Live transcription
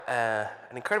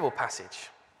an incredible passage.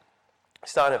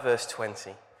 Starting at verse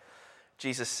 20,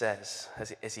 Jesus says,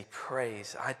 as he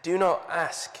prays, "I do not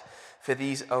ask for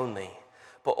these only,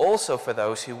 but also for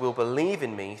those who will believe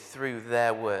in me through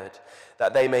their word,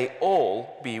 that they may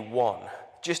all be one,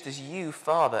 just as you,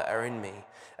 Father, are in me,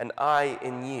 and I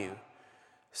in you,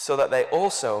 so that they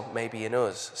also may be in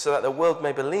us, so that the world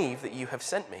may believe that you have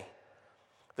sent me.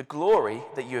 The glory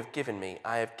that you have given me,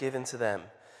 I have given to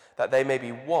them, that they may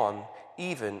be one,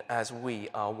 even as we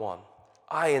are one.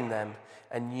 I in them,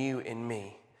 and you in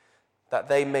me, that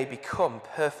they may become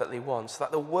perfectly one, so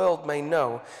that the world may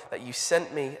know that you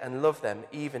sent me and love them,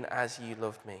 even as you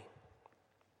loved me.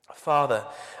 Father,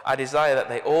 I desire that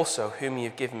they also, whom you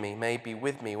have given me, may be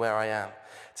with me where I am,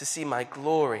 to see my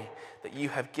glory that you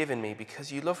have given me,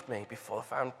 because you loved me before the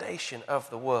foundation of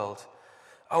the world.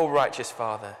 O righteous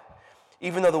Father,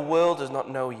 even though the world does not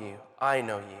know you, I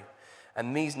know you,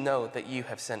 and these know that you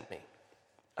have sent me.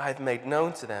 I have made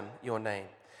known to them your name,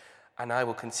 and I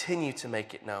will continue to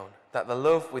make it known, that the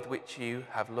love with which you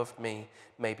have loved me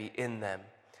may be in them,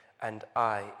 and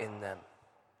I in them."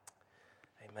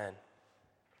 Amen.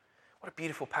 What a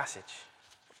beautiful passage.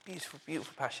 Beautiful,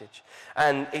 beautiful passage.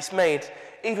 And it's made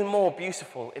even more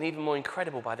beautiful and even more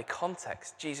incredible by the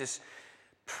context. Jesus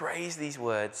prays these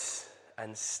words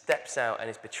and steps out and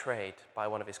is betrayed by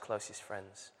one of his closest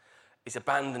friends. Is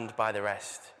abandoned by the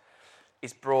rest.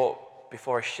 Is brought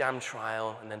before a sham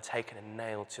trial and then taken and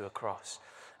nailed to a cross.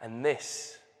 And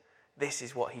this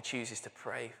is what he chooses to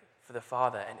pray for the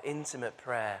Father, an intimate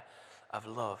prayer of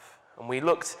love. And we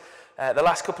looked the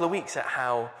last couple of weeks at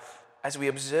how, as we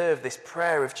observe this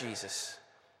prayer of Jesus,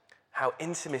 how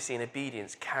intimacy and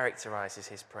obedience characterizes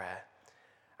his prayer,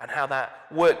 and how that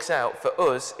works out for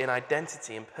us in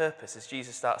identity and purpose as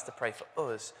Jesus starts to pray for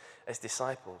us as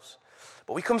disciples.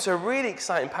 But we come to a really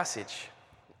exciting passage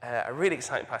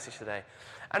today,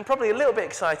 and probably a little bit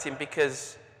exciting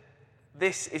because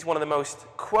this is one of the most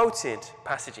quoted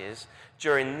passages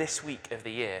during this week of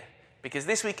the year, because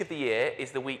this week of the year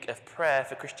is the week of prayer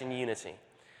for Christian unity.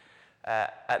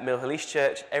 At Mill Hill East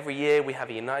Church, every year we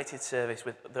have a united service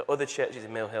with the other churches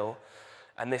in Mill Hill.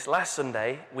 And this last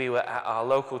Sunday, we were at our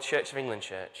local Church of England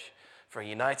church for a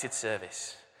united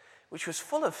service, which was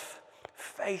full of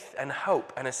faith and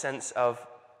hope and a sense of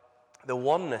the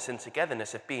oneness and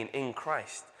togetherness of being in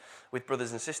Christ with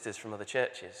brothers and sisters from other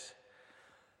churches.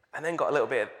 And then got a little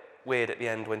bit weird at the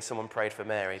end when someone prayed for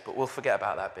Mary, but we'll forget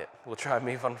about that bit. We'll try and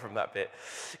move on from that bit.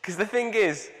 Because the thing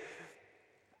is,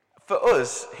 for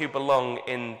us who belong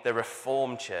in the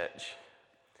Reformed Church,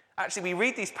 actually we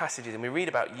read these passages and we read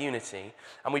about unity,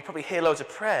 and we probably hear loads of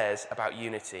prayers about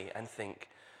unity and think,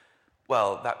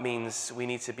 well, that means we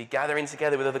need to be gathering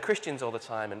together with other Christians all the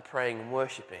time and praying and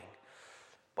worshipping.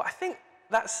 But I think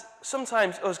that's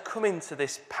sometimes us coming to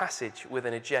this passage with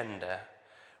an agenda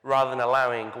rather than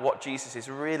allowing what Jesus is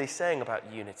really saying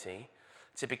about unity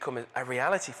to become a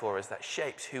reality for us that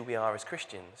shapes who we are as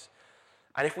Christians.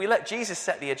 And if we let Jesus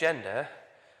set the agenda,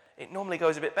 it normally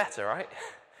goes a bit better, right?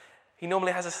 He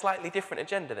normally has a slightly different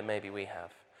agenda than maybe we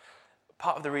have.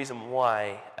 Part of the reason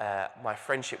why my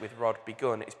friendship with Rod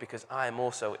begun is because I am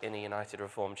also in a United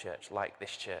Reformed Church like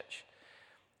this church.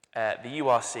 The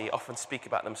URC often speak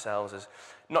about themselves as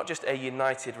not just a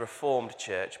united Reformed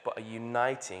church, but a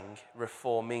uniting,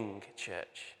 reforming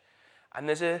church. And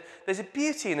there's a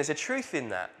beauty and there's a truth in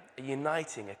that, a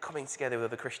uniting, a coming together with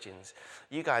other Christians.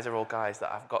 You guys are all guys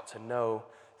that I've got to know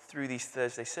through these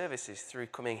Thursday services, through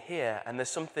coming here. And there's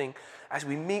something, as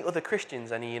we meet other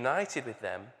Christians and are united with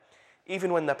them,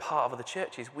 even when they're part of other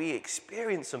churches, we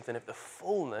experience something of the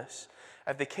fullness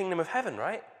of the kingdom of heaven,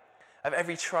 right? Of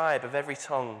every tribe, of every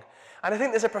tongue. And I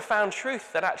think there's a profound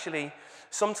truth that actually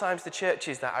sometimes the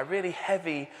churches that are really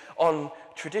heavy on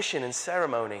tradition and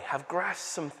ceremony have grasped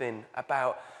something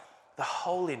about the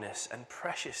holiness and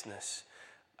preciousness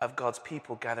of God's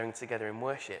people gathering together in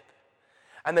worship.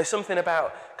 And there's something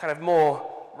about kind of more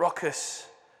raucous,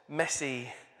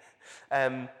 messy,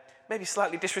 maybe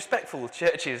slightly disrespectful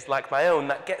churches like my own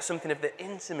that get something of the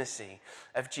intimacy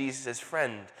of Jesus as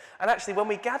friend. And actually, when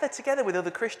we gather together with other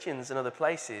Christians in other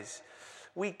places,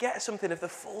 we get something of the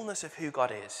fullness of who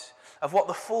God is, of what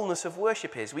the fullness of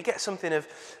worship is. We get something of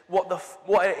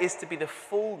what it is to be the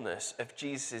fullness of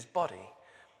Jesus' body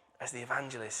as the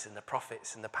evangelists and the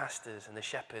prophets and the pastors and the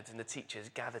shepherds and the teachers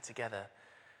gather together,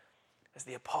 as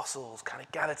the apostles kind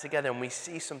of gather together, and we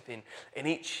see something in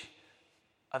each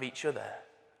of each other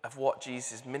of what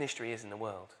Jesus' ministry is in the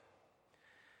world.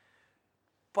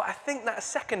 But I think that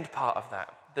second part of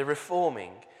that, the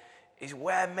reforming, is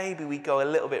where maybe we go a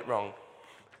little bit wrong.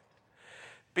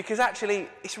 Because actually,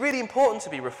 it's really important to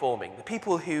be reforming. The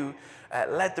people who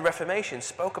led the Reformation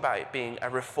spoke about it being a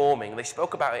reforming. They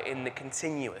spoke about it in the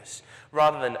continuous,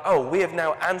 rather than, oh, we have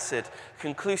now answered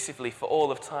conclusively for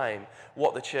all of time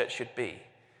what the church should be.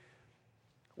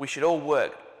 We should all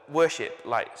worship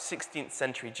like 16th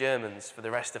century Germans for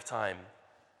the rest of time,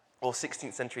 or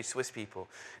 16th century Swiss people.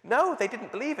 No, they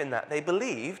didn't believe in that. They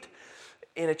believed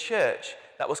in a church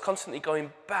that was constantly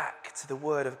going back to the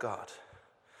Word of God.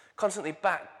 Constantly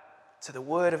back to the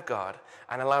Word of God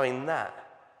and allowing that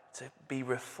to be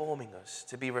reforming us,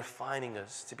 to be refining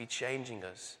us, to be changing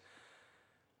us.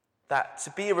 That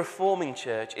to be a reforming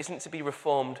church isn't to be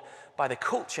reformed by the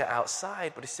culture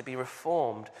outside, but it's to be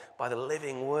reformed by the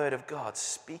living Word of God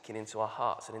speaking into our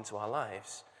hearts and into our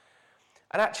lives.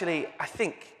 And actually, I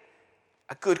think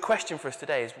a good question for us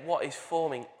today is, what is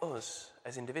forming us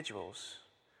as individuals?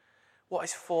 What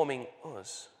is forming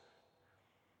us?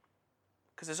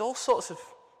 Because there's all sorts of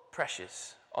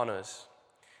pressures on us.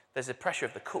 There's the pressure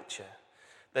of the culture.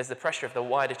 There's the pressure of the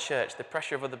wider church, the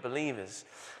pressure of other believers.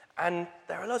 And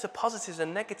there are loads of positives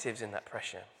and negatives in that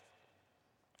pressure.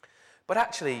 But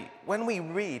actually, when we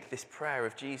read this prayer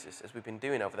of Jesus, as we've been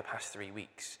doing over the past 3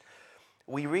 weeks,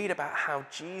 we read about how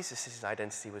Jesus'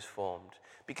 identity was formed.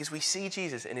 Because we see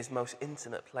Jesus in his most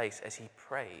intimate place as he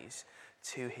prays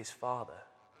to his Father.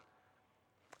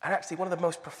 And actually, one of the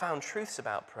most profound truths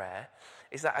about prayer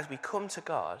is that as we come to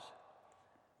God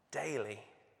daily,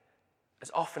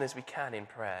 as often as we can in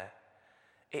prayer,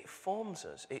 it forms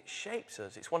us, it shapes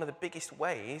us. It's one of the biggest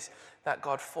ways that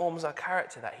God forms our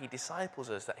character, that he disciples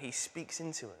us, that he speaks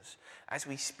into us as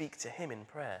we speak to him in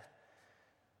prayer.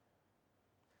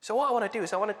 So what I want to do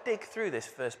is I want to dig through this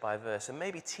verse by verse and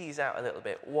maybe tease out a little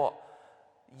bit what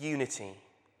unity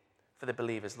for the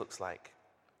believers looks like.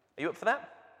 Are you up for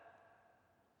that?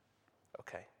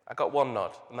 Okay, I got one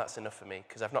nod, and that's enough for me,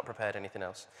 because I've not prepared anything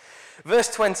else. Verse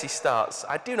 20 starts,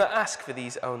 I do not ask for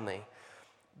these only,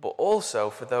 but also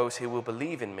for those who will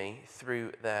believe in me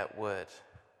through their word.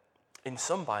 In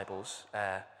some Bibles,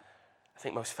 I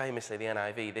think most famously the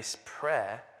NIV, this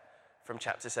prayer from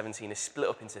chapter 17 is split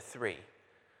up into 3.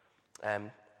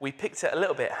 We picked it a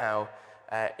little bit how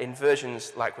in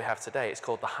versions like we have today, it's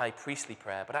called the high priestly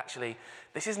prayer. But actually,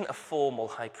 this isn't a formal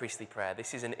high priestly prayer.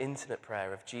 This is an intimate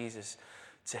prayer of Jesus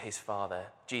to his Father,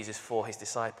 Jesus for his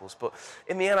disciples. But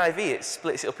in the NIV, it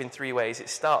splits it up in 3 ways. It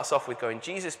starts off with going,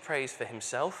 Jesus prays for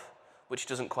himself, which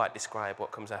doesn't quite describe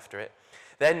what comes after it.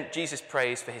 Then Jesus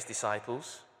prays for his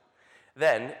disciples.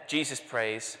 Then Jesus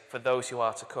prays for those who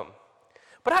are to come.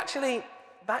 But actually,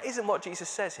 that isn't what Jesus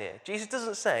says here. Jesus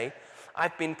doesn't say,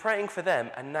 I've been praying for them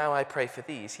and now I pray for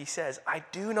these. He says, I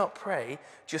do not pray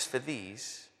just for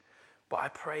these, but I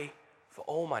pray for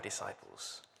all my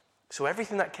disciples. So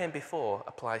everything that came before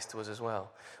applies to us as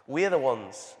well. We are the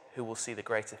ones who will see the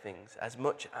greater things as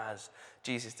much as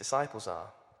Jesus' disciples are.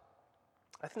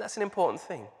 I think that's an important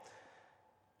thing.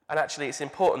 And actually, it's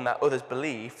important that others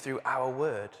believe through our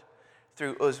word,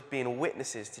 through us being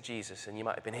witnesses to Jesus. And you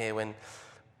might have been here when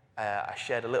I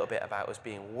shared a little bit about us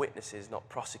being witnesses, not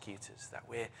prosecutors, that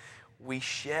we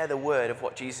share the word of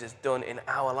what Jesus has done in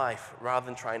our life rather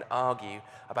than try and argue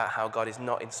about how God is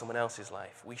not in someone else's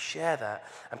life. We share that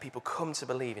and people come to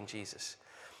believe in Jesus.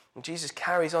 And Jesus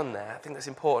carries on there. I think that's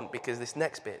important because this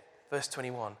next bit, verse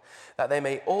 21, that they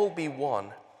may all be one,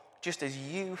 just as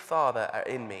you, Father, are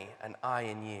in me and I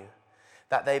in you,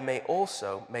 that they may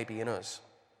also be in us,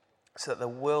 so that the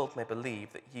world may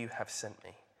believe that you have sent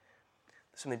me.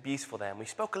 There's something beautiful there, and we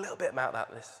spoke a little bit about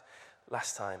that this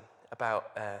last time,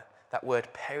 about that word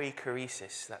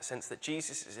perichoresis, that sense that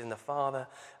Jesus is in the Father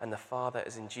and the Father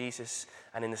is in Jesus,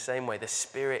 and in the same way the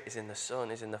Spirit is in the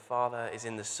Son, is in the Father, is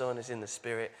in the Son, is in the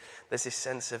Spirit. There's this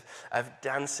sense of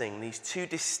dancing, these two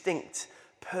distinct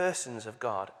persons of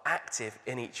God active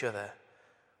in each other,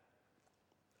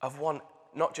 of one,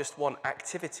 not just one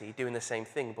activity doing the same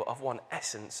thing, but of one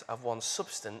essence, of one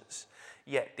substance,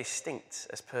 yet distinct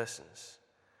as persons.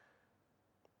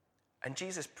 And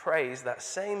Jesus prays that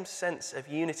same sense of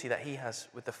unity that he has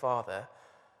with the Father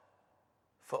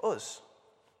for us.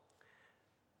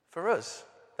 For us.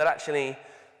 That actually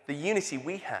the unity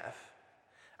we have,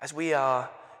 as we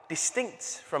are distinct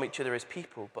from each other as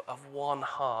people, but of one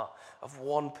heart, of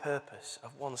one purpose,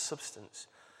 of one substance,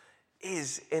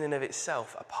 is in and of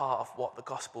itself a part of what the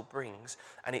gospel brings,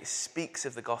 and it speaks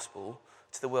of the gospel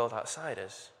to the world outside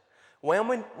us.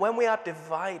 When we are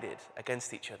divided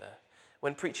against each other,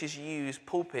 when preachers use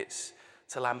pulpits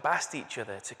to lambast each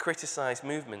other, to criticize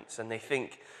movements, and they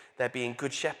think they're being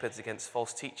good shepherds against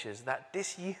false teachers, that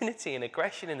disunity and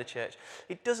aggression in the church,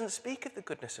 it doesn't speak of the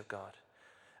goodness of God.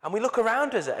 And we look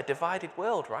around us at a divided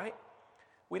world, right?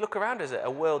 We look around us at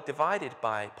a world divided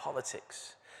by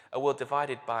politics, a world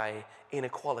divided by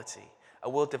inequality, a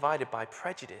world divided by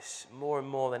prejudice more and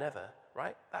more than ever,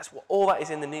 right? That's what all that is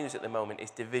in the news at the moment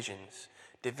is divisions,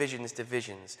 divisions,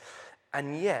 divisions.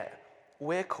 And yet,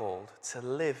 we're called to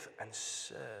live and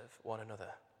serve one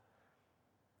another.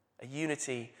 A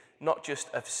unity not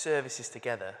just of services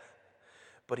together,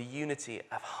 but a unity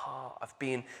of heart, of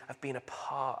being a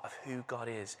part of who God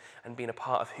is and being a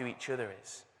part of who each other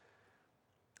is.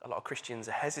 A lot of Christians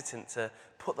are hesitant to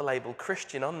put the label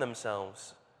Christian on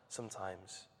themselves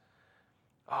sometimes.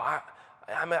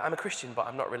 I'm a Christian, but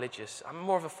I'm not religious. I'm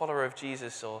more of a follower of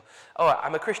Jesus. Or,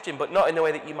 I'm a Christian, but not in the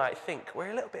way that you might think.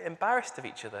 We're a little bit embarrassed of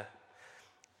each other.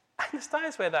 And there's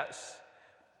times where that's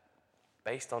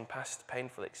based on past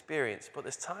painful experience, but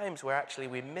there's times where actually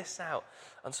we miss out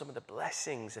on some of the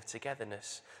blessings of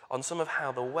togetherness, on some of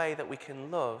how the way that we can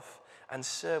love and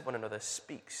serve one another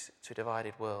speaks to a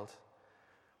divided world.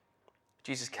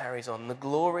 Jesus carries on, the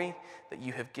glory that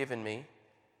you have given me,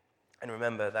 and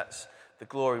remember that's the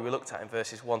glory we looked at in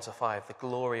verses 1 to 5, the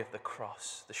glory of the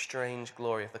cross, the strange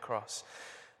glory of the cross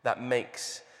that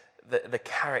makes the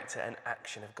character and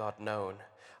action of God known.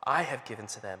 I have given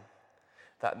to them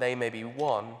that they may be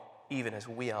one even as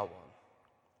we are one.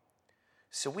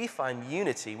 So we find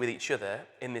unity with each other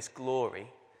in this glory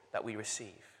that we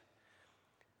receive.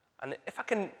 And if I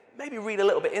can maybe read a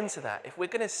little bit into that, if we're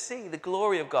going to see the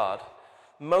glory of God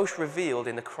most revealed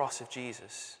in the cross of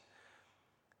Jesus,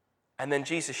 and then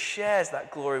Jesus shares that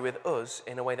glory with us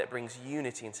in a way that brings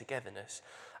unity and togetherness,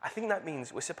 I think that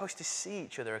means we're supposed to see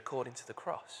each other according to the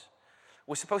cross.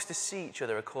 We're supposed to see each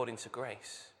other according to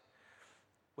grace.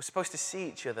 We're supposed to see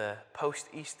each other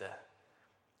post-Easter,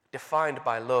 defined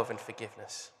by love and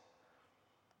forgiveness.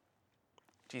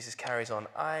 Jesus carries on,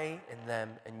 I in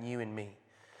them and you in me,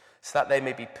 so that they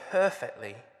may be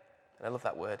perfectly, and I love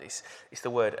that word, it's the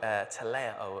word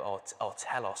teleo or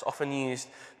telos, often used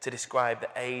to describe the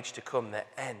age to come, the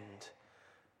end.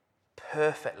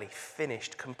 Perfectly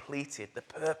finished, completed, the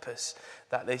purpose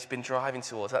that they've been driving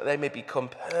towards, that they may become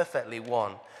perfectly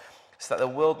one, so that the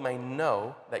world may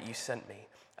know that you sent me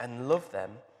and love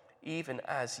them even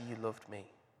as you loved me.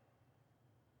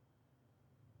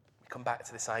 We come back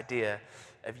to this idea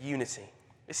of unity.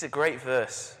 This is a great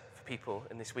verse for people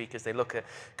in this week as they look at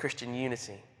Christian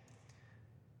unity.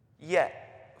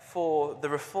 Yet, for the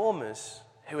reformers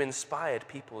who inspired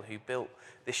people who built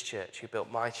this church, who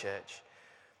built my church,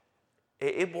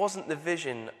 it wasn't the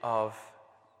vision of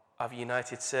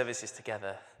united services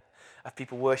together, of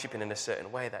people worshipping in a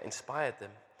certain way that inspired them.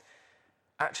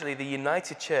 Actually, the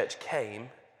united church came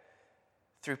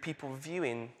through people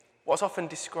viewing what's often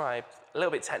described a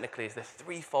little bit technically as the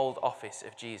threefold office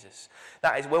of Jesus.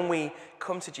 That is, when we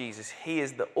come to Jesus, he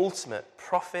is the ultimate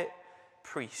prophet,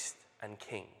 priest, and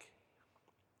king.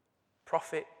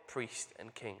 Prophet, priest,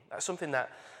 and king. That's something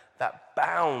that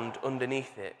bound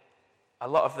underneath it a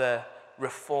lot of the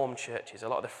Reformed churches, a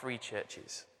lot of the free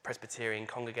churches, Presbyterian,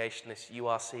 Congregationalists,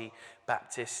 URC,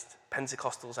 Baptist,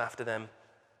 Pentecostals after them.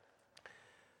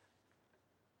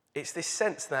 It's this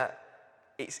sense that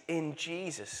it's in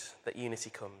Jesus that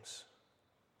unity comes.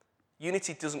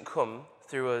 Unity doesn't come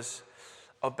through us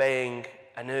obeying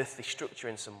an earthly structure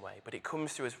in some way, but it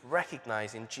comes through us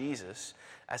recognizing Jesus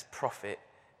as prophet,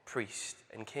 priest,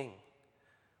 and king.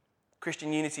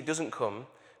 Christian unity doesn't come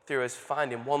through us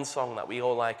finding one song that we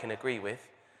all like and agree with,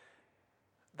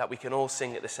 that we can all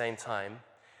sing at the same time,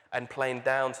 and playing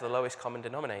down to the lowest common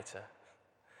denominator.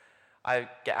 I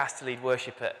get asked to lead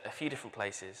worship at a few different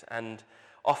places, and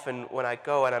often when I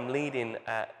go and I'm leading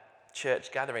at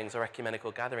church gatherings or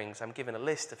ecumenical gatherings, I'm given a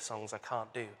list of songs I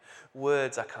can't do,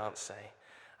 words I can't say.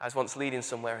 I was once leading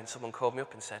somewhere and someone called me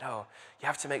up and said, you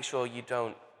have to make sure you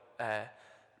don't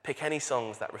pick any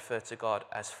songs that refer to God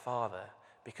as Father,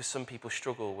 because some people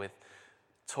struggle with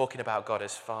talking about God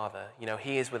as Father. You know,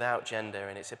 he is without gender,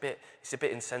 and it's a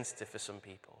bit insensitive for some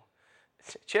people.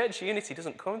 Church unity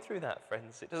doesn't come through that,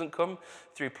 friends. It doesn't come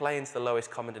through playing to the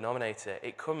lowest common denominator.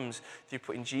 It comes through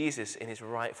putting Jesus in his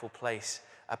rightful place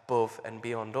above and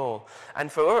beyond all.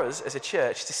 And for us as a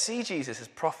church, to see Jesus as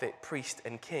prophet, priest,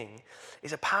 and king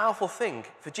is a powerful thing.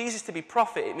 For Jesus to be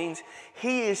prophet, it means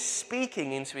he is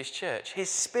speaking into his church. His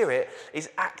spirit is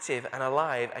active and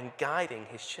alive and guiding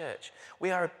his church.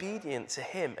 We are obedient to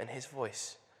him and his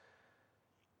voice.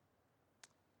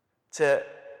 To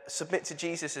submit to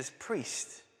Jesus as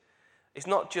priest is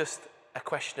not just a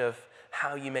question of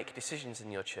how you make decisions in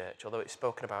your church, although it's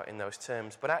spoken about in those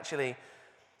terms, but actually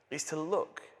it's to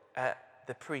look at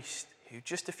the priest who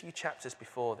just a few chapters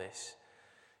before this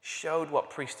showed what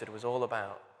priesthood was all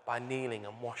about by kneeling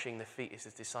and washing the feet of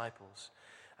his disciples,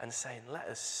 and saying, let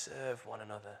us serve one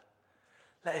another.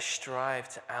 Let us strive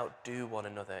to outdo one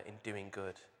another in doing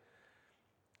good.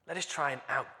 Let us try and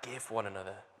outgive one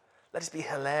another. Let us be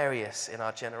hilarious in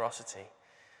our generosity.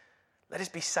 Let us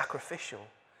be sacrificial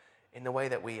in the way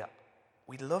that we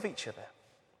love each other.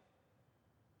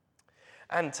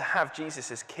 And to have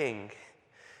Jesus as King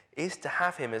is to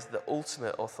have him as the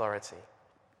ultimate authority.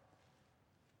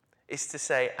 It's to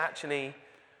say, actually,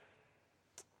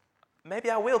 maybe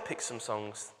I will pick some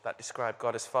songs that describe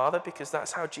God as Father, because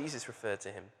that's how Jesus referred to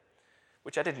him,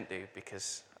 which I didn't do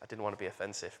because I didn't want to be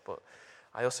offensive, but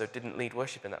I also didn't lead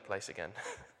worship in that place again.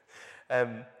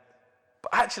 But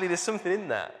actually, there's something in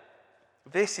that.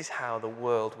 This is how the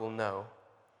world will know.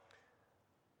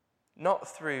 Not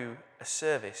through a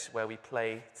service where we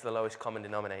play to the lowest common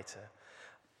denominator.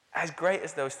 As great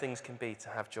as those things can be to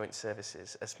have joint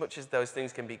services, as much as those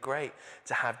things can be great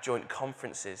to have joint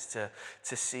conferences,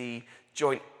 to see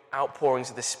joint outpourings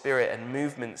of the Spirit and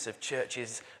movements of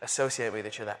churches associated with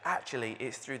each other, actually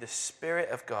it's through the Spirit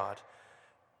of God,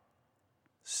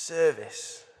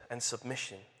 service and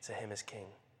submission to him as King.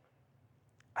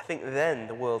 I think then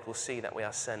the world will see that we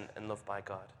are sent and loved by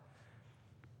God.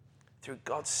 Through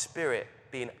God's Spirit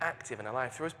being active in our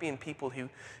life, through us being people who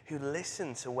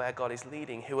listen to where God is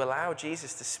leading, who allow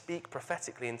Jesus to speak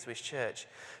prophetically into his church,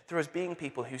 through us being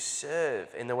people who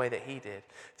serve in the way that he did,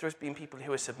 through us being people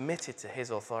who are submitted to his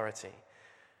authority.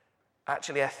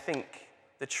 Actually, I think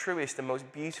the truest and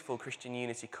most beautiful Christian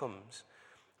unity comes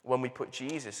when we put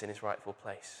Jesus in his rightful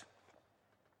place.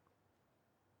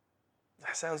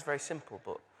 That sounds very simple,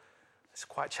 but it's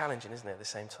quite challenging, isn't it, at the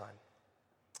same time?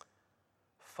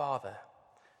 Father,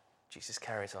 Jesus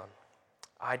carries on,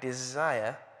 I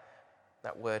desire,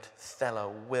 that word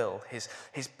thelo, will, his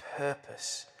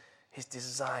purpose, his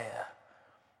desire,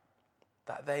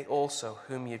 that they also,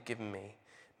 whom you've given me,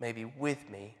 may be with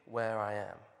me where I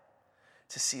am,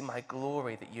 to see my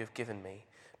glory that you have given me,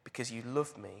 because you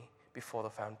loved me before the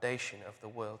foundation of the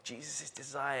world. Jesus'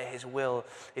 desire, his will,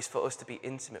 is for us to be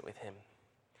intimate with him.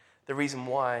 The reason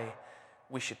why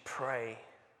we should pray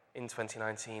in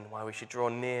 2019, why we should draw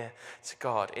near to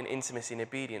God in intimacy and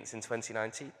obedience in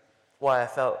 2019, why I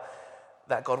felt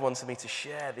that God wanted me to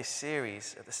share this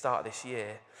series at the start of this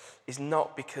year, is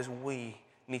not because we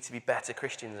need to be better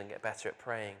Christians and get better at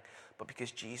praying, but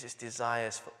because Jesus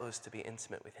desires for us to be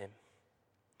intimate with him.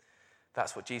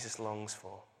 That's what Jesus longs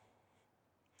for.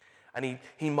 And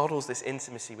he models this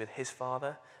intimacy with his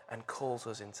Father and calls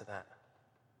us into that.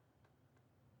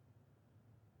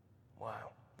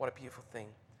 Wow, what a beautiful thing.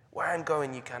 Where I'm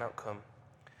going, you cannot come.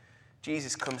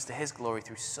 Jesus comes to his glory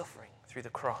through suffering, through the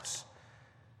cross.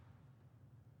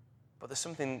 But there's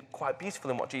something quite beautiful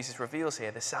in what Jesus reveals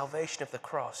here. The salvation of the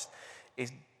cross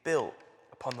is built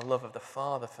upon the love of the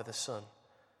Father for the Son.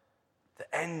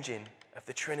 The engine of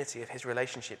the Trinity of his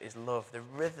relationship is love. The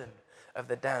rhythm of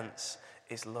the dance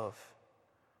is love.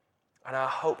 And our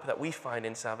hope that we find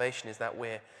in salvation is that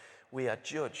we are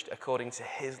judged according to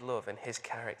his love and his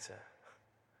character.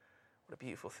 What a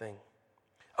beautiful thing.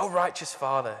 Oh, righteous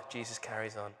Father, Jesus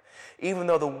carries on, even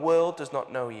though the world does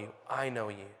not know you, I know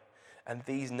you, and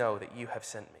these know that you have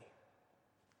sent me.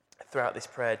 Throughout this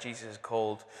prayer, Jesus is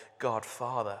called God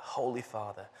Father, Holy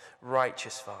Father,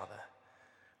 Righteous Father,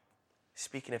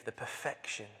 speaking of the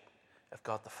perfection of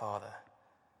God the Father,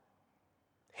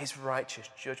 his righteous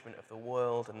judgment of the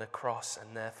world and the cross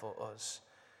and therefore us.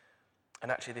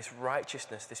 And actually this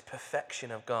righteousness, this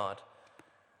perfection of God,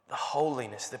 the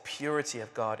holiness, the purity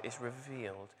of God is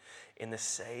revealed in the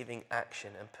saving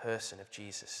action and person of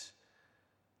Jesus.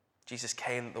 Jesus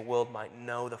came that the world might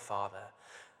know the Father,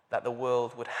 that the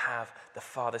world would have the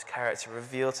Father's character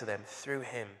revealed to them through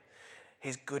him.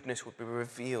 His goodness would be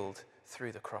revealed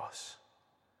through the cross.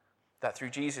 That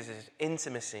through Jesus'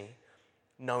 intimacy,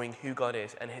 knowing who God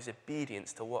is, and his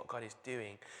obedience to what God is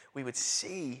doing, we would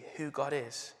see who God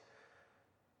is.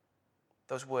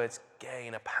 Those words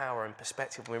gain a power and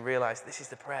perspective when we realize this is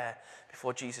the prayer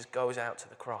before Jesus goes out to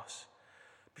the cross.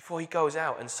 Before he goes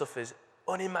out and suffers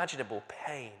unimaginable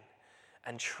pain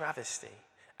and travesty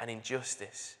and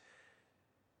injustice.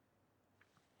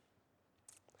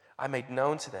 I made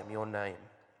known to them your name,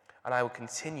 and I will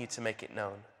continue to make it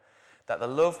known, that the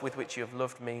love with which you have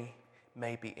loved me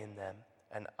may be in them,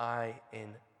 and I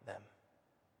in them.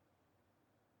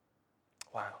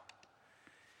 Wow.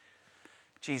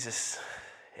 Jesus,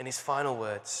 in his final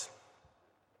words,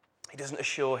 he doesn't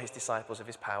assure his disciples of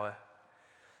his power.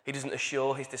 He doesn't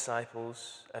assure his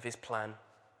disciples of his plan.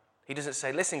 He doesn't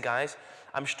say, listen guys,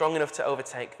 I'm strong enough to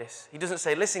overtake this. He doesn't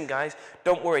say, listen guys,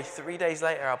 don't worry, 3 days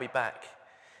later I'll be back.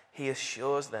 He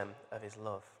assures them of his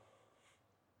love.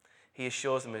 He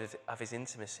assures them of his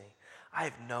intimacy. I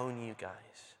have known you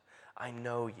guys. I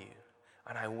know you,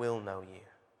 and I will know you.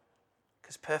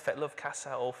 Because perfect love casts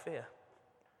out all fear.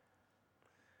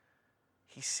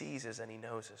 He sees us and he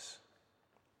knows us.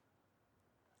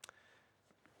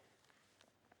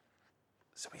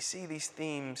 So we see these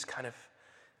themes kind of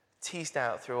teased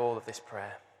out through all of this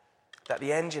prayer. That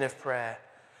the engine of prayer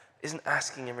isn't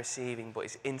asking and receiving, but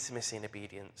it's intimacy and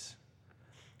obedience.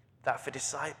 That for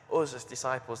us as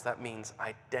disciples, that means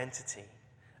identity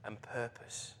and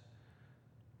purpose.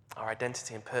 Our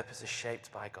identity and purpose is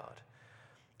shaped by God.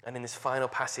 And in this final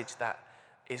passage, that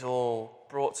is all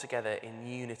brought together in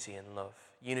unity and love.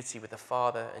 Unity with the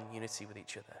Father and unity with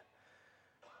each other.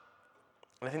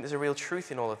 And I think there's a real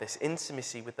truth in all of this.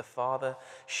 Intimacy with the Father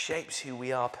shapes who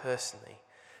we are personally,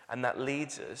 and that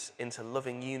leads us into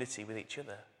loving unity with each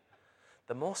other.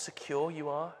 The more secure you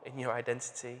are in your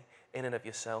identity, in and of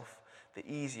yourself, the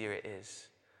easier it is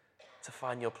to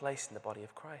find your place in the body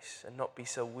of Christ and not be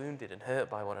so wounded and hurt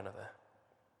by one another.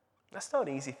 That's not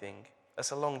an easy thing.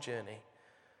 That's a long journey.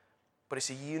 But it's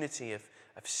a unity of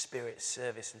spirit,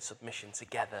 service, and submission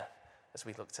together, as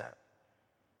we looked at.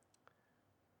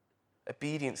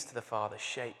 Obedience to the Father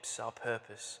shapes our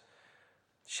purpose,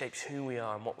 shapes who we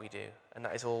are and what we do, and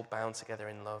that is all bound together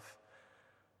in love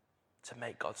to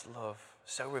make God's love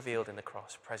so revealed in the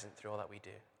cross, present through all that we do.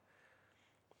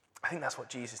 I think that's what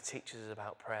Jesus teaches us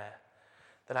about prayer,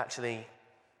 that actually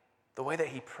the way that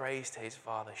he prays to his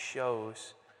Father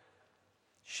shows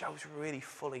really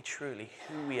fully, truly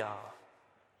who we are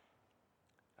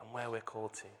and where we're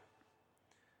called to,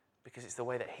 because it's the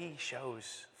way that he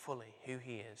shows fully who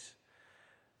he is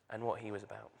and what he was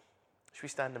about. Should we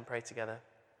stand and pray together?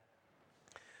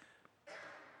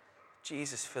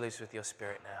 Jesus, fill us with your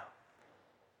Spirit now.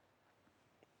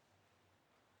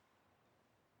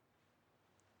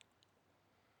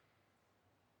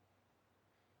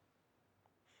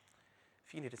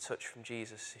 If you need a touch from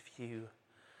Jesus, if you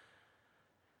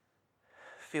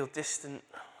feel distant,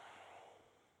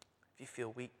 if you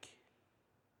feel weak,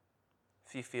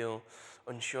 if you feel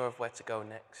unsure of where to go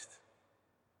next,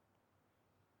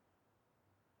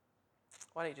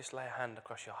 why don't you just lay a hand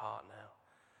across your heart now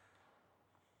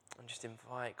and just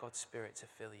invite God's Spirit to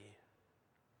fill you.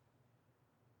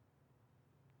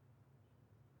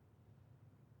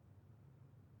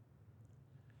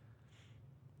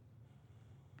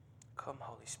 Come,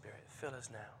 Holy Spirit, fill us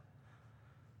now.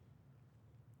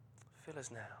 Fill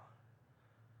us now.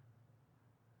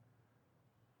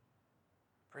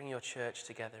 Bring your church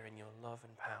together in your love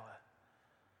and power.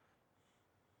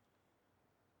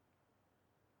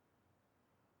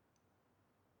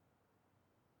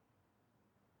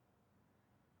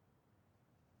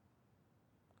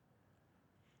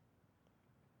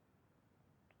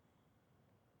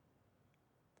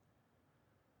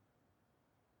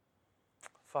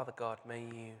 Father God, may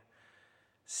you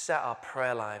set our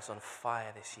prayer lives on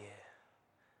fire this year.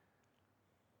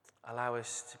 Allow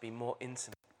us to be more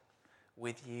intimate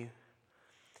with you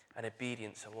and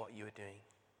obedient to what you are doing.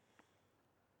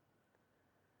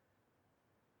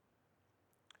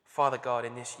 Father God,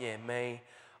 in this year, may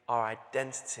our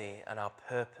identity and our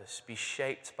purpose be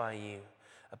shaped by you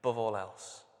above all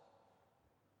else.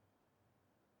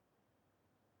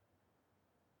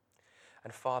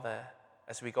 And Father,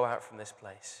 as we go out from this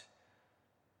place,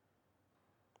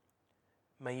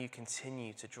 may you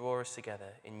continue to draw us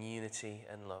together in unity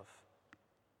and love.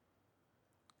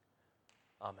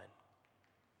 Amen.